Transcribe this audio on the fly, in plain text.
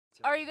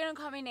Are you gonna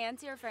call me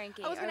Nancy or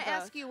Frankie? I was gonna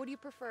ask you, what do you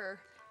prefer?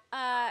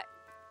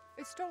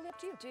 It's totally up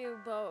to you. Do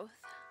both.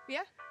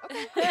 Yeah?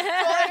 Okay. So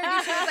I'll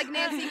introduce you as like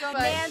Nancy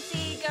Gomez.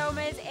 Nancy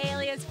Gomez,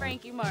 alias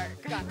Frankie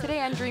Mark.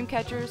 Today on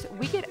Dreamcatchers,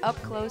 we get up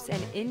close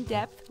and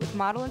in-depth with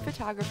model and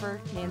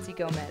photographer Nancy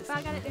Gomez.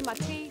 I got it in my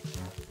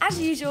teeth. As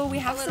usual, we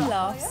have some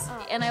laughs.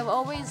 And I've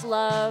always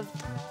loved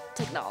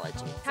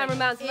technology.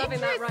 Cameraman's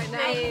loving that right now.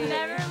 I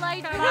never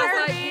liked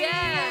Barbie.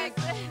 Yes.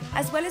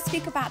 As well as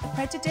speak about the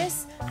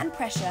prejudice and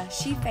pressure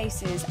she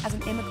faces as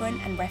an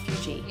immigrant and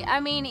refugee.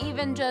 I mean,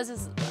 even just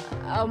as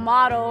a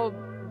model,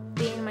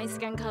 being my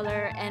skin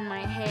color and my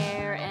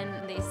hair,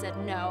 and they said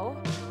no.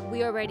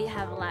 We already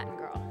have a Latin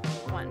girl,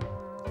 one.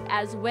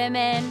 As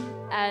women,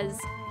 as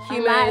a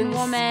Latin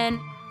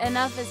woman,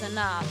 enough is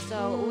enough.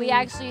 So we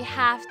actually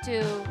have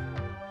to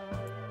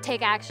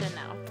take action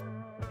now.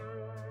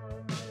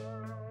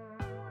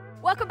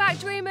 Welcome back,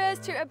 Dreamers,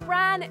 to a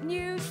brand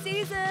new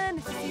season.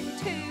 This is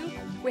season 2.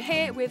 We're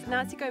here with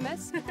Nancy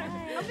Gomez.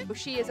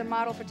 She is a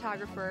model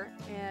photographer,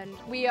 and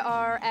we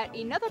are at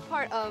another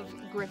part of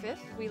Griffith.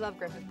 We love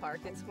Griffith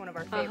Park. It's one of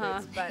our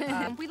favorites.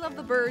 But we love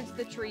the birds,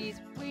 the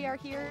trees. We are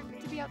here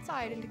to be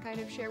outside and to kind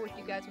of share with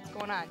you guys what's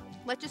going on.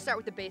 Let's just start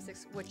with the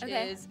basics, which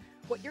is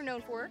what you're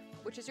known for,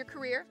 which is your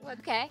career.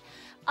 Okay.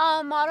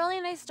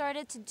 Modeling I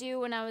started to do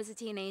when I was a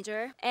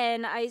teenager,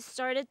 and I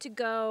started to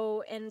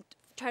go and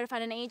try to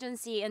find an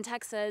agency in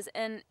Texas,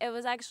 and it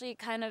was actually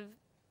kind of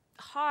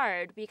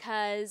hard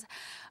because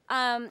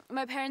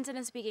my parents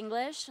didn't speak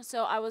English,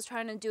 so I was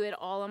trying to do it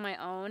all on my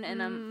own,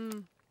 and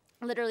I'm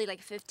literally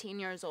like 15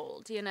 years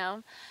old, you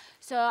know?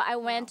 So I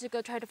went to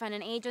go try to find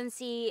an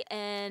agency,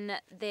 and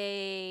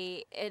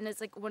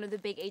it's like one of the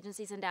big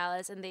agencies in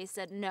Dallas, and they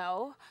said,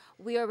 no,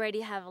 we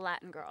already have a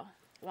Latin girl,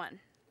 one.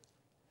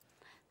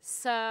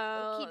 So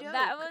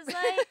that was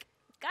like,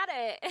 got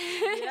it.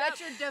 That's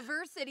your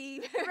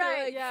diversity.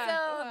 Right,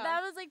 so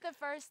that was like the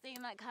first thing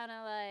that kind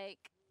of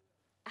like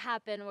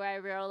happened where I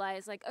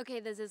realized like, okay,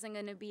 this isn't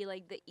going to be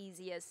like the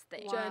easiest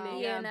thing.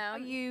 Journey, you know?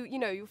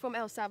 You're from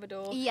El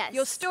Salvador. Yes.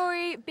 Your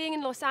story, being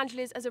in Los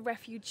Angeles as a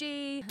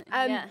refugee,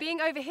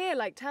 being over here,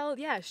 like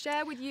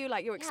share with you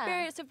like your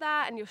experience of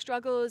that and your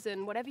struggles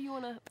and whatever you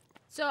want to.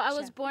 So I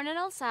was born in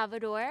El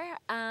Salvador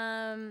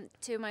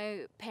to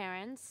my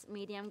parents,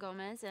 Miriam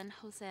Gomez and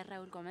Jose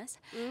Raul Gomez.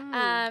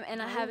 And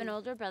I have an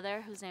older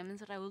brother whose name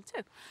is Raul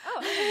too.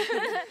 Oh.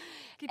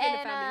 Keep it in the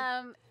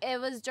family.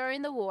 It was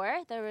during the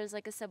war. There was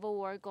like a civil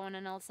war going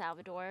in El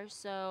Salvador.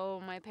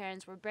 So my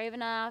parents were brave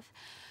enough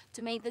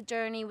to make the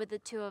journey with the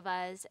two of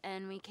us,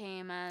 and we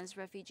came as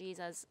refugees,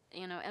 as,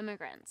 you know,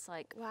 immigrants.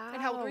 Like, wow.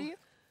 And how old were you?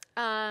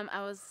 I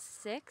was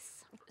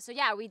 6. So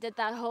yeah, we did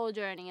that whole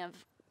journey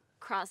of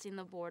crossing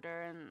the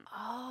border and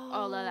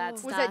all of that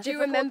stuff. Do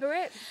you remember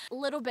it?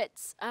 Little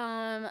bits.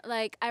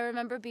 Like I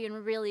remember being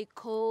really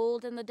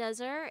cold in the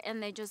desert,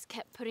 and they just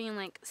kept putting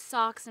like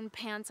socks and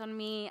pants on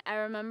me. I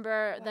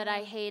remember that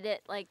I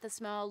hated like the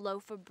smell of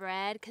loaf of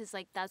bread, because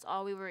like that's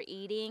all we were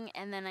eating,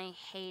 and then I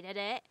hated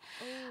it.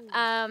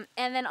 And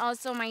then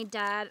also my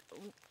dad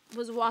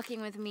was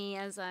walking with me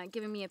as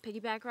giving me a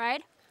piggyback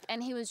ride,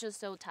 and he was just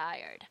so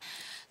tired.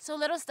 So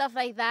little stuff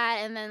like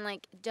that, and then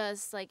like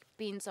just like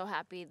being so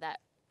happy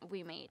that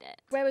we made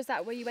it. Where was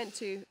that? Where you went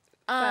to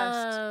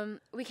first?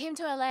 We came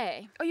to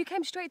LA. Oh, you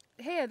came straight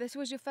here? This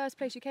was your first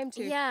place you came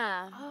to?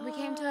 Yeah, we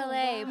came to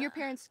LA. Wow. Your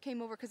parents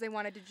came over because they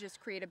wanted to just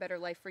create a better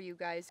life for you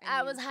guys.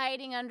 I was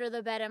hiding under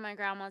the bed in my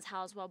grandma's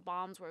house while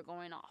bombs were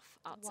going off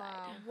outside.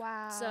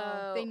 Wow.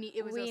 So we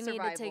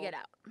needed to get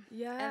out.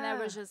 Yeah. And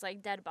there was just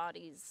like dead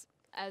bodies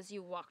as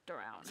you walked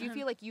around. Do you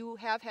feel like you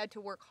have had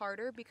to work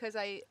harder? Because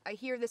I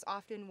hear this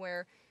often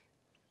where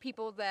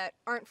people that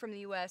aren't from the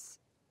U.S.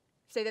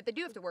 say that they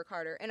do have to work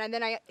harder, and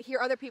then I hear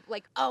other people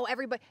like, oh,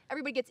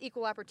 everybody gets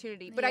equal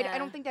opportunity, but I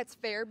don't think that's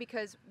fair,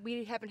 because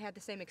we haven't had the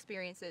same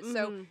experiences.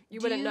 So you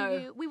wouldn't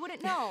know. We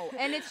wouldn't know,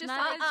 and it's just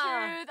not the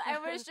truth. I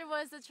wish it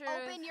was the truth.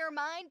 Open your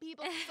mind,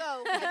 people.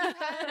 So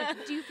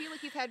do you feel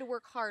like you've had to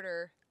work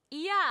harder?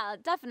 Yeah,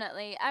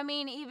 definitely. I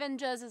mean, even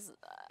just as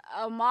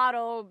a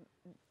model,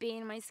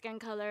 being my skin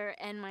color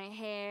and my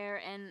hair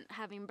and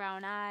having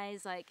brown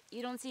eyes, like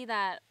you don't see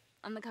that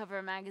on the cover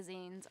of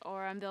magazines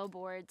or on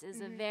billboards, is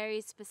a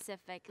very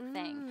specific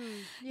thing.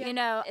 You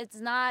know, it's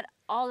not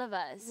all of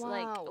us.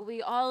 Like,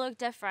 we all look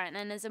different,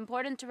 and it's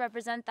important to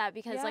represent that,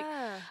 because like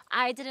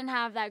I didn't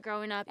have that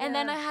growing up. And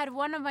then I had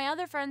one of my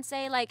other friends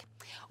say like,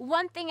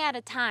 one thing at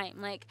a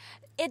time. Like,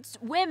 it's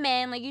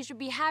women, like you should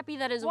be happy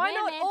that it's women.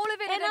 Why not all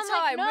of it and at I'm a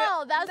time? Like,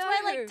 no, that's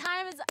why like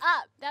time is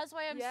up. That's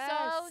why I'm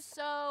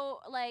so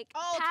like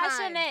all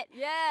passionate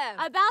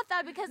about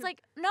that, because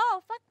like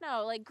fuck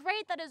no. Like,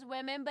 great that it's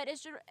women, but it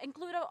should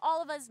include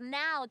all of us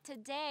now,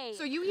 today.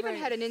 So you even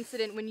had an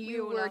incident when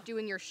you were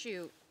doing your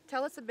shoot.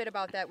 Tell us a bit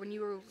about that, when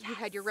you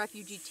had your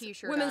refugee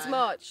t-shirt Women's on.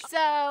 March. So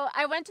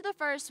I went to the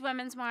first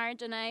Women's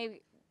March, and I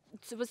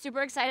was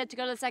super excited to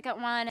go to the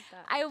second one.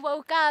 I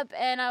woke up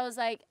and I was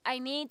like, I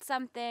need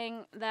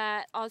something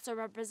that also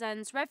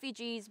represents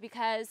refugees,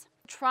 because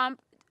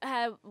Trump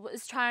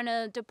was trying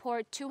to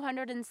deport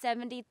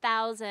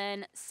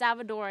 270,000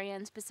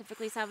 Salvadorians,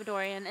 specifically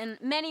Salvadorian, and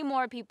many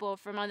more people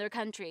from other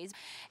countries.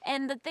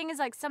 And the thing is,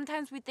 like,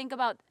 sometimes we think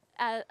about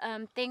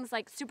things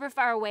like super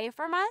far away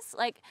from us,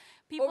 like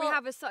people. Or we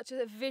have such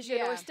a vision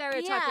or a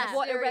stereotype of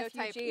what a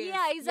refugee is.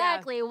 Yeah,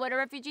 exactly. What a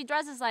refugee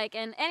dresses like.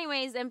 And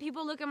anyways, and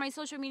people look at my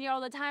social media all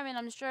the time, and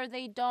I'm sure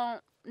they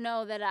don't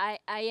know that I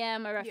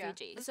am a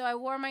refugee. So I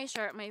wore my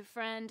shirt. My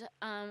friend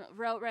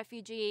wrote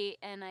refugee,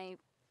 and I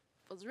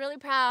was really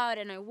proud,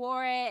 and I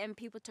wore it, and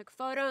people took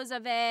photos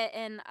of it,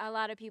 and a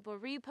lot of people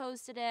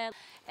reposted it.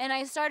 And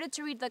I started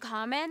to read the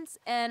comments,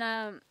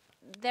 and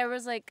there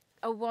was like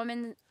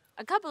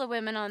a couple of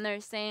women on there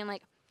saying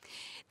like,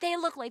 they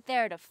look like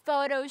they're at a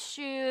photo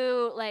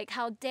shoot, like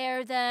how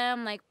dare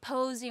them, like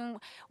posing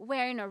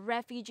wearing a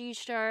refugee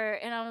shirt.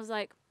 And I was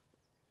like,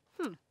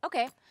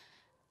 okay,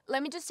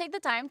 let me just take the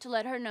time to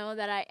let her know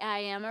that I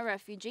am a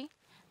refugee.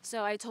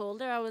 So I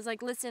told her, I was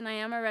like, listen, I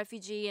am a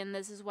refugee, and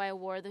this is why I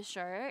wore the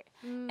shirt.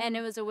 And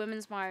it was a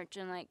women's march,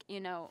 and like, you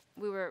know,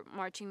 we were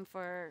marching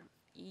for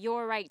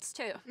your rights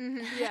too.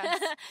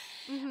 Yes.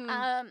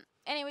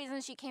 Anyways,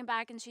 and she came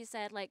back and she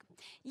said like,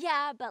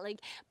 yeah, but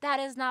like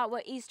that is not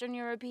what Eastern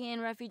European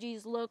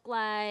refugees look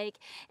like,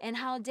 and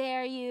how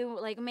dare you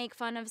like make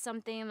fun of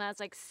something that's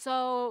like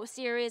so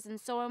serious and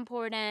so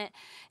important.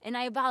 And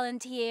I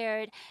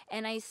volunteered,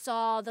 and I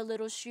saw the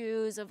little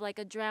shoes of like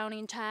a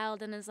drowning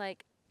child, and it's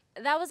like,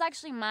 that was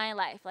actually my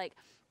life. Like,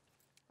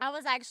 I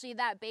was actually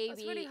that baby,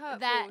 That's really hurtful.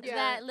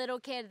 that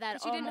little kid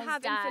that She almost didn't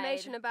have died.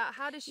 information about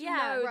how does she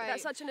know that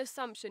that's such an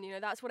assumption, you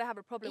know, that's what I have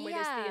a problem with,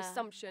 is the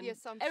assumption. It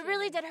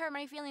really did hurt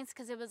my feelings,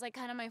 because it was like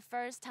kind of my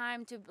first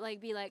time to like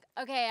be like,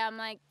 okay, I'm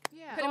like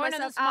putting going to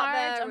myself this out march,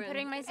 there I'm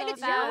putting myself And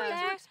it's out your way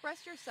there. to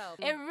express yourself.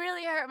 It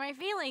really hurt my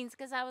feelings,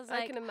 because I was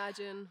like, I can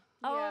imagine.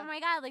 oh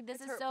my God, like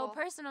this It's is so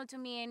hurtful. personal to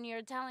me, and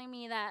you're telling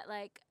me that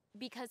like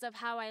because of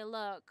how I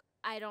look,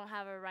 I don't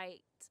have a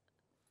right.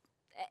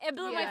 It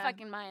blew my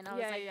fucking mind. I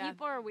was like,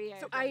 people are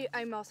weird. So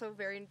I'm also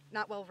very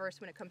not well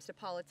versed when it comes to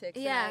politics.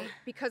 Yeah. And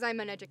because I'm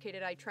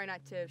uneducated, I try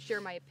not to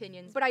share my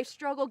opinions. But I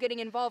struggle getting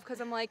involved because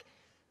I'm like,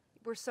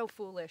 we're so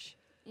foolish.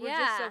 We're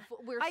just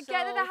so I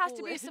get that there has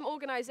to be some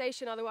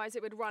organisation, otherwise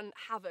it would run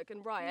havoc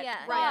and riot. Yeah.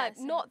 But Right.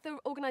 not the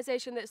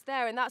organisation that's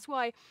there, and that's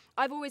why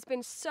I've always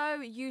been so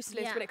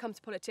useless when it comes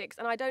to politics,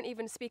 and I don't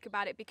even speak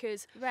about it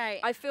because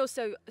I feel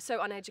so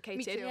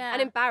uneducated Me too.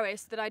 and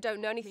embarrassed that I don't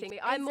know anything.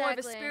 I'm more of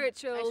a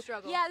spiritual, I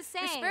struggle. Yeah,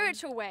 same. the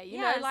spiritual way, you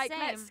Yeah, know, like same.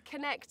 let's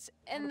connect.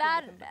 And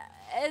that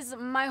is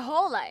my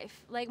whole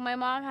life. Like, my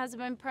mom has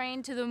been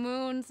praying to the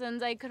moon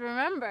since I could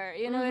remember.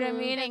 You know what I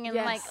mean? And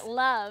like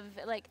love,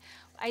 like.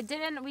 I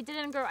didn't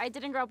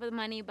grow up with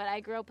money, but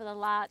I grew up with a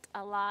lot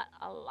of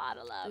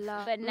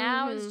love. But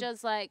now it's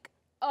just like,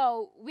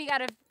 oh, we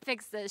gotta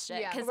fix this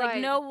shit, because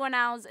like no one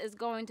else is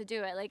going to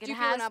do it. Like, it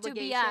has to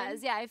be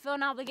us. Yeah, I feel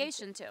an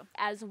obligation to.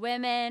 As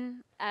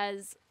women,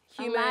 as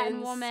a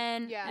Latin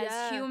woman,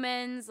 as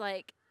humans,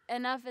 like,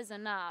 enough is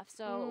enough.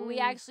 So we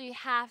actually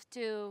have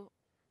to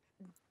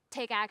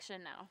take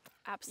action now.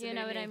 Absolutely.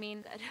 You know what I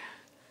mean?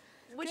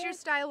 What's your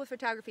style with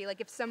photography?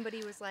 Like, if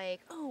somebody was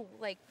like, oh,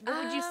 like,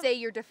 what would you say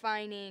your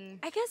defining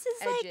I guess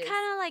it's edges? like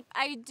kind of like,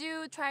 I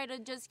do try to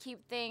just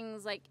keep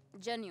things like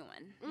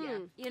genuine.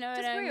 You know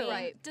what I real. mean?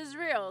 Right. Just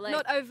real. Like,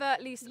 not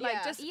overtly,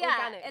 like just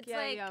organic. It's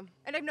like,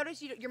 And I've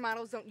noticed your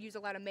models don't use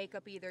a lot of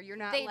makeup either. You're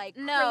not like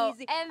no,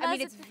 crazy. and I mean,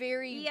 that's it's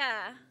very,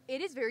 yeah.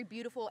 it is very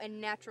beautiful and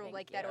natural, Thank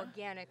like you. that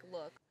organic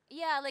look.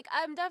 Yeah, like,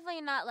 I'm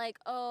definitely not like,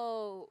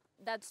 oh,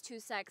 that's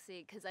too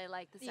sexy, because I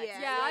like the sexy stuff.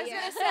 Yeah, I was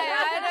gonna say,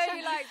 I know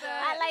you like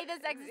that. I like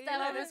the sexy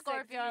stuff. I'm a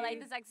Scorpio. I like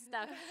the sexy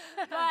stuff.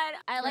 But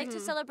I like to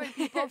celebrate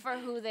people for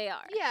who they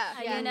are.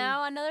 Yeah. You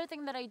know, another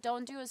thing that I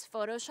don't do is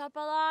Photoshop a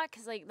lot,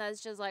 because like that's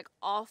just like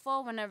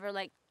awful whenever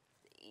like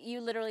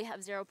you literally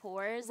have zero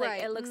pores. Like,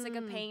 Right. it looks like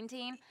a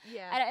painting.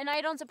 Yeah. And I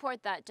don't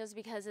support that, just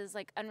because it's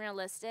like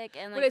unrealistic,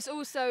 and like, Well, it's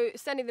also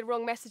sending the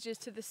wrong messages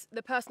to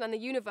the person and the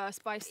universe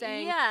by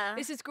saying,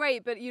 this is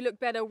great, but you look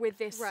better with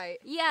this. Right.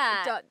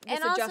 yeah. this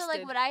And also, adjusted.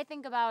 like, what I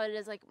think about it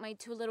is like my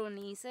two little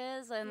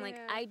nieces, and like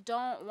I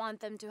don't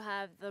want them to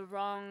have the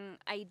wrong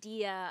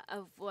idea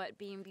of what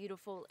being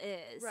beautiful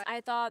is.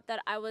 Right.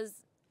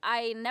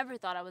 I never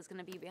thought I was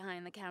gonna be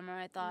behind the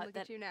camera. I thought Look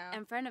that at you now.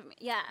 in front of me.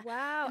 Yeah.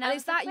 Wow. And And I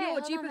is was like, that wait, your,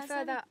 hold do you on, that's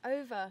prefer not that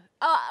over?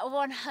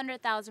 Oh,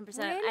 100,000%.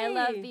 I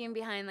love Really? being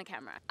behind the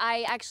camera.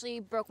 I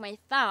actually broke my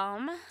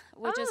thumb,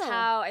 which is Oh.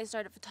 how I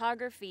started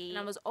photography. And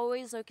I was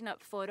always looking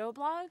up photo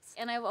blogs,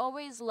 and I've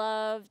always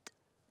loved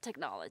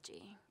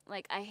technology.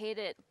 Like, I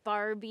hated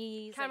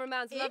Barbies.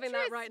 Cameraman's loving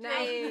that right now.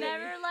 I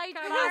never liked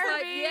Cameraman's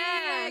like, Barbies.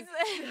 yes.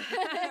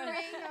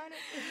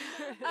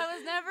 I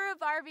was never a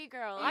Barbie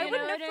girl. I you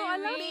wouldn't know have what thought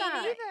I loved mean?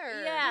 that.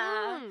 either.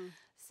 Yeah.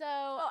 So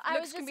I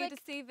Looks was can just be like,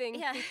 deceiving,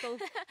 yeah. people.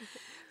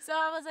 So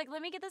I was like,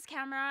 let me get this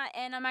camera,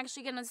 and I'm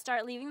actually gonna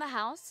start leaving the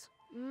house,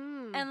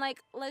 and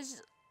like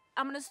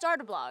I'm gonna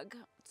start a blog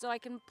so I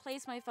can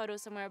place my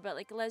photos somewhere, but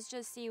like let's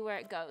just see where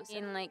it goes.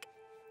 And like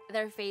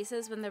their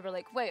faces when they were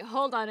like, wait,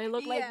 hold on, I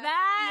look like Yeah.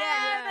 that.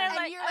 Yeah. And they're And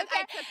like, you're like,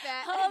 okay, I took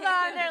that. hold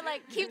on. They're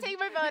like, keep taking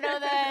my photo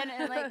then.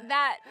 And like,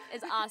 that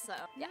is awesome.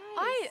 Yeah.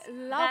 I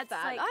love That's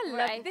that. like I where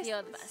love I this.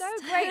 feel the best. So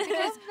great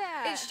because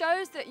that. it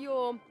shows that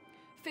you're,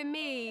 for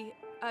me,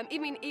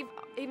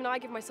 even I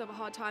give myself a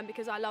hard time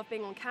because I love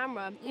being on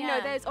camera. You know,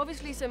 Yeah. there's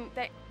obviously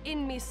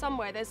in me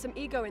somewhere, there's some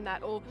ego in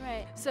that or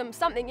Right.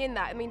 something in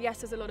that. I mean, yes,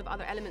 there's a lot of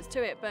other elements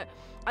to it, but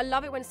I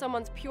love it when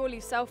someone's purely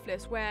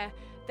selfless, where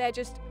they're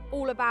just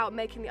all about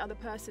making the other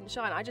person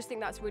shine. I just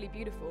think that's really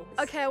beautiful.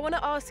 Okay, I want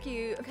to ask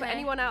you, for Okay.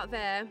 anyone out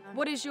there,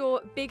 what is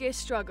your biggest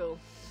struggle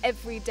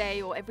every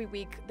day or every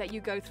week that you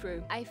go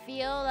through? I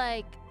feel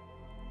like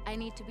I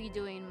need to be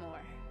doing more.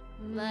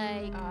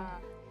 Like,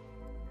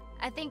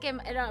 I think it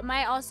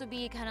might also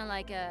be kind of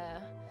like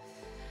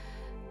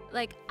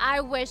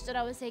I wish that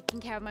I was taking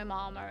care of my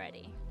mom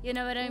already. You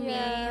know what I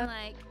mean?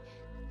 Like,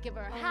 give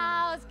her a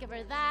house, give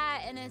her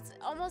that, and it's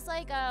almost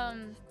like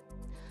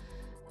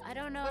I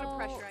don't know. A little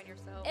pressure on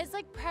yourself. It's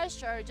like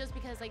pressure just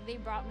because like they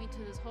brought me to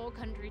this whole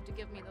country to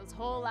give me this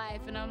whole life,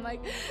 and I'm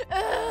like,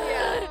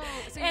 Yeah.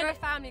 So you're a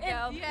family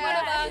girl. yeah. One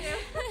of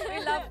us.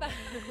 We love that.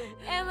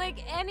 And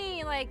like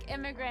any like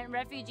immigrant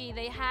refugee,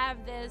 they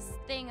have this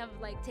thing of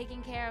like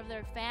taking care of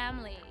their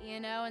family, you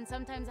know, and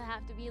sometimes I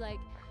have to be like,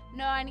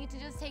 no, I need to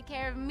just take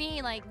care of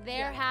me. Like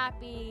they're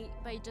happy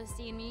by just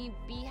seeing me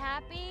be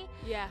happy.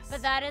 Yes.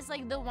 But that is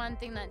like the one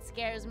thing that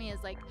scares me,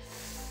 is like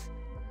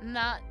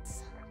not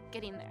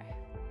getting there.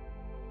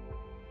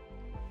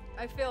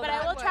 I feel But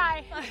that. I will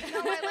try. No,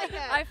 I like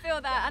that. I feel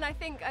that, and I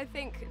think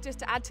just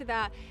to add to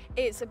that,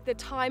 it's the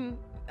time.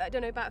 I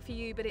don't know about for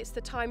you, but it's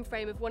the time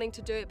frame of wanting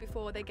to do it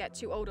before they get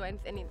too old or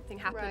anything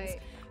happens. Right.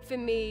 For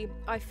me,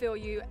 I feel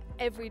you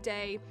every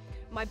day.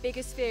 My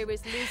biggest fear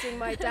is losing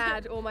my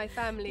dad or my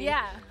family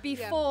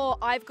before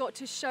I've got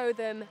to show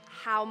them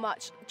how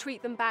much,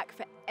 treat them back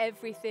for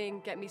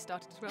everything. Get me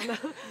started as well.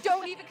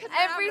 Don't even consider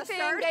Everything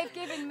they've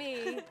given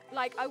me,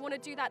 like I want to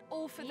do that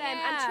all for them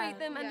and treat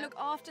them and look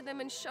after them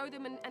and show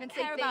them and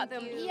say care about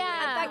thank them you. Yeah.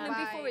 and thank them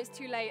Bye. before it's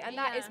too late. And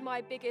that is my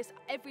biggest,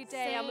 every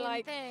day I'm Same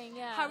like, thing,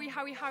 yeah. hurry,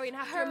 hurry, hurry, and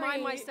have to Hurry,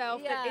 remind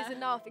myself that yeah. is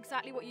enough,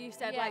 exactly what you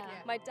said. Yeah.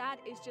 Like my dad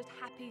is just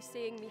happy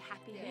seeing me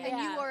happy here. And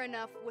you Yeah. are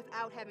enough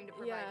without having to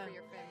provide Yeah. for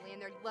your family,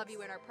 and they love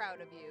you and are proud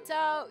of you.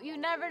 So you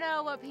never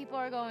know what people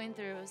are going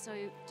through, so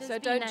you just So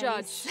be don't nice.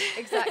 judge.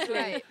 Exactly.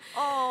 Right.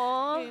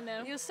 Aww, You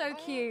know. you're so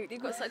cute.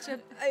 You've got such a,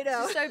 I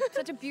know.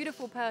 such a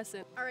beautiful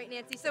person. All right,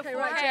 Nancy. So Okay, for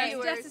right, our Jess.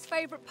 viewers, Jess's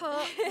favorite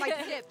part. my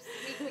tips.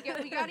 We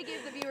got to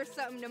give the viewers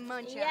something to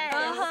munch Yes.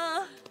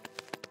 on.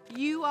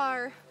 You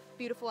are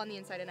beautiful on the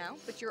inside and out,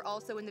 but you're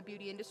also in the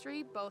beauty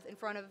industry, both in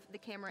front of the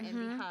camera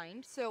and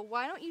behind. So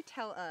why don't you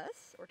tell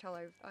us, or tell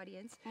our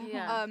audience,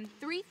 Yeah.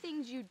 3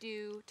 things you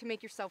do to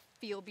make yourself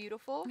feel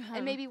beautiful,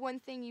 and maybe 1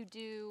 thing you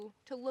do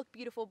to look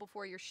beautiful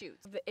before your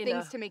shoots. The inner.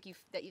 Things to make you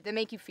that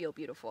make you feel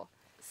beautiful.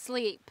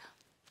 Sleep.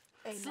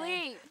 Amen.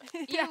 Sleep.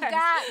 You Yes.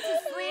 got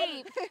to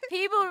sleep.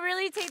 People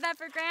really take that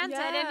for granted,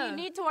 and Yeah. you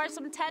need to watch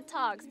some TED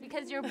Talks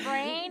because your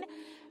brain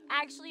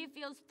actually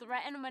feels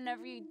threatened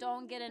whenever you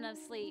don't get enough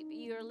sleep.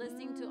 You're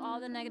listening to all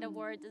the negative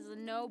words. It's a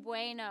no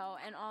bueno,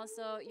 and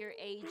also you're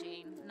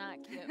aging.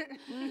 Not cute.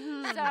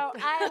 So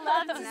I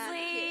love to Not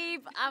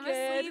sleep. I'm a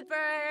Good.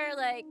 sleeper.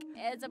 Like,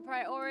 it's a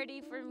priority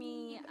for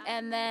me.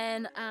 And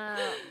then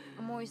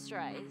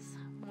moisturize.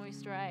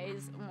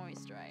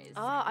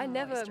 Ah, I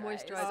never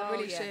moisturize. I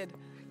really yeah. should.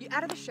 You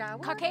out of the shower?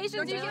 Caucasians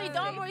Don't you usually do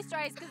don't it?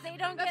 moisturize because they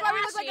don't That's get why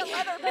we look like a ashy.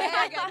 leather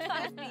bag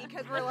at 50,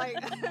 because we're like.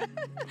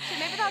 So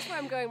maybe that's where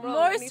I'm going wrong.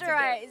 I need to get-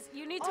 Moisturize.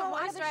 You need to Oh,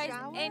 out of the moisturize,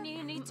 shower? and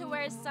you need to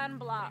wear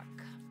sunblock.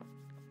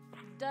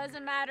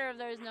 Doesn't matter if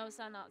there's no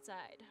sun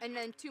outside. And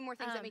then 2 more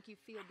things that make you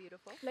feel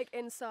beautiful. Like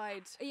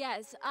inside.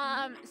 Yes.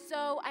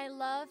 So I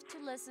love to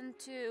listen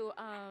to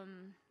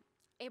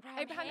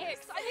Abraham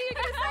Hicks. I knew you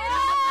were going to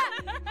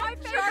say that. My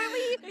favorite.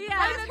 Charlie, Yeah.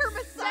 that is her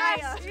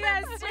messiah.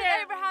 Yes, With true.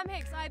 Abraham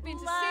Hicks. I've been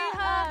to Love. see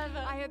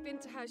her. I have been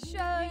to her shows.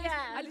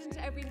 Yeah. I listen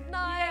to every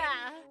night.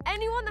 Yeah.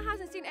 Anyone that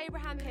hasn't seen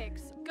Abraham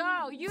Hicks,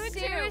 Go. YouTube.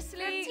 seriously,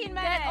 15 get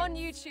minutes. on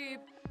YouTube.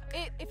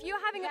 If you're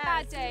having a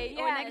bad Yes, day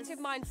or a yes. negative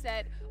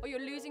mindset or you're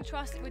losing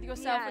trust with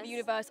yourself or the Yes.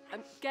 universe,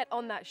 get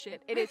on that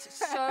shit. It is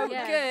so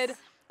Yes. good.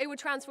 It will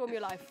transform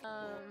your life.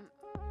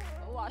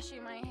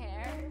 Washing my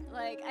hair.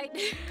 Like I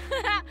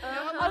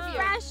love a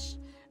you.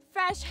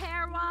 fresh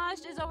hair wash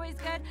is always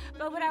good.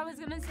 But what I was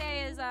gonna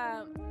say is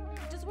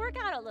just work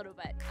out a little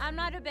bit. I'm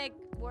not a big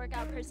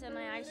workout person.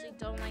 I actually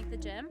don't like the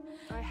gym.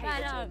 I hate But,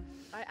 the gym.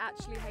 I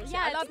actually hate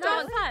Yeah, it. I love it's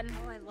not dance. fun.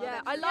 Oh, I love Yeah,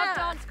 it. I love Yeah.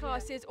 dance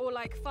classes or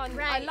like fun. I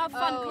Right. love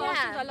fun Oh,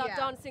 classes. yeah. I love Yeah.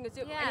 dancing or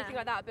Yeah. anything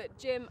like that. But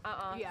gym,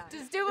 Yeah.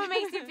 Just do what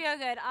makes you feel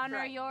good. Honor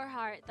Right. your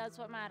heart. That's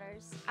what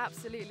matters.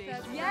 Absolutely.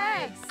 That's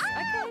Yes. right.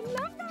 Okay, I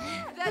love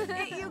that.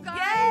 That's it, you guys.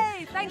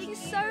 Yay! Thank you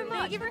so much.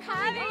 Thank you for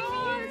having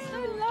Oh, me. it's so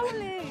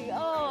lovely.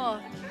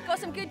 Oh, got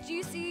some good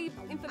juicy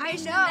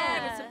information know.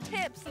 there and some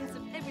tips and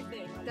some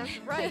everything. That's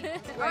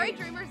right. All right,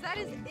 dreamers, that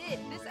is it.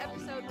 This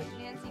episode with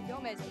Nancy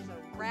Gomez is a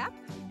wrap.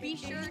 Be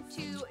sure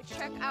to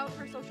check out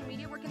her social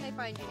media. Where can they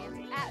find you,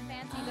 Nancy? At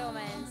Fancy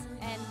Gomez,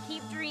 and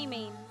keep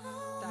dreaming.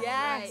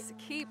 Yes. Yes,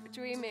 keep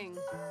dreaming.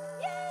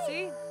 Yay!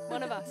 See?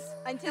 One of us.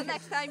 Until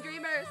next time,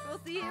 dreamers, we'll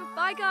see you.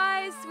 Bye,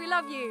 guys. We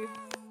love you.